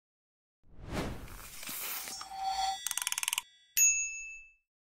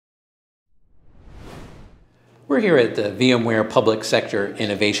We're here at the VMware Public Sector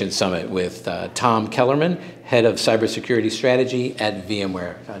Innovation Summit with Tom Kellermann, Head of Cybersecurity Strategy at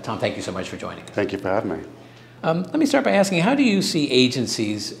VMware. Tom, thank you so much for joining us. Thank you for having me. Let me start by asking, how do you see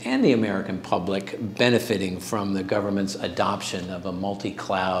agencies and the American public benefiting from the government's adoption of a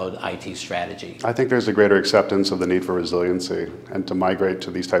multi-cloud IT strategy? I think there's a greater acceptance of the need for resiliency and to migrate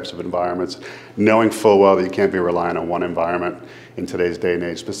to these types of environments, knowing full well that you can't be relying on one environment in today's day and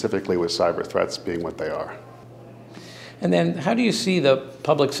age, specifically with cyber threats being what they are. And then how do you see the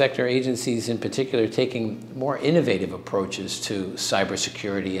public sector agencies in particular taking more innovative approaches to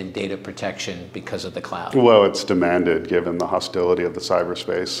cybersecurity and data protection because of the cloud? Well, it's demanded given the hostility of the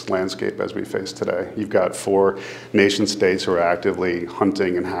cyberspace landscape as we face today. You've got 4 nation states who are actively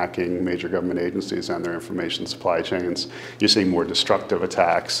hunting and hacking major government agencies and their information supply chains. You're seeing more destructive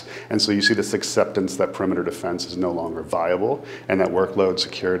attacks. And so you see this acceptance that perimeter defense is no longer viable and that workload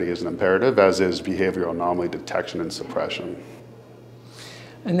security is an imperative, as is behavioral anomaly detection and suppression.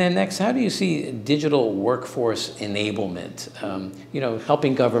 And then next, how do you see digital workforce enablement,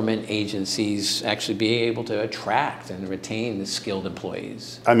 helping government agencies actually be able to attract and retain the skilled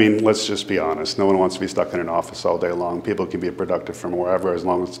employees? I mean, let's just be honest. No one wants to be stuck in an office all day long. People can be productive from wherever as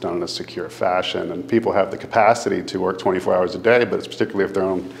long as it's done in a secure fashion. And people have the capacity to work 24 hours a day, but it's particularly if their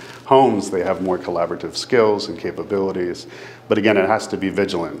own homes, they have more collaborative skills and capabilities. But again, it has to be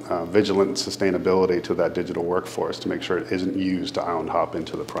vigilant sustainability to that digital workforce to make sure it isn't used to island hop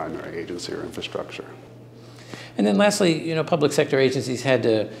into the primary agency or infrastructure. And then lastly, public sector agencies had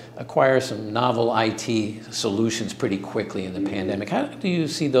to acquire some novel IT solutions pretty quickly in the pandemic. How do you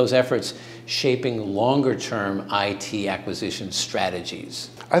see those efforts shaping longer-term IT acquisition strategies?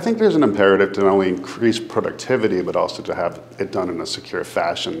 I think there's an imperative to not only increase productivity, but also to have it done in a secure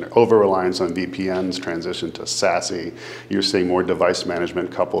fashion. Over-reliance on VPNs, transition to SASE. You're seeing more device management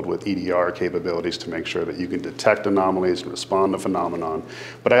coupled with EDR capabilities to make sure that you can detect anomalies and respond to phenomenon.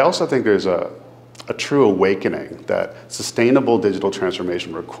 But I also think there's a true awakening that sustainable digital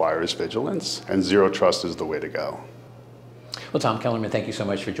transformation requires vigilance, and zero trust is the way to go. Well, Tom Kellermann, thank you so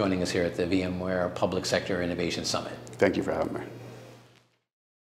much for joining us here at the VMware Public Sector Innovation Summit. Thank you for having me.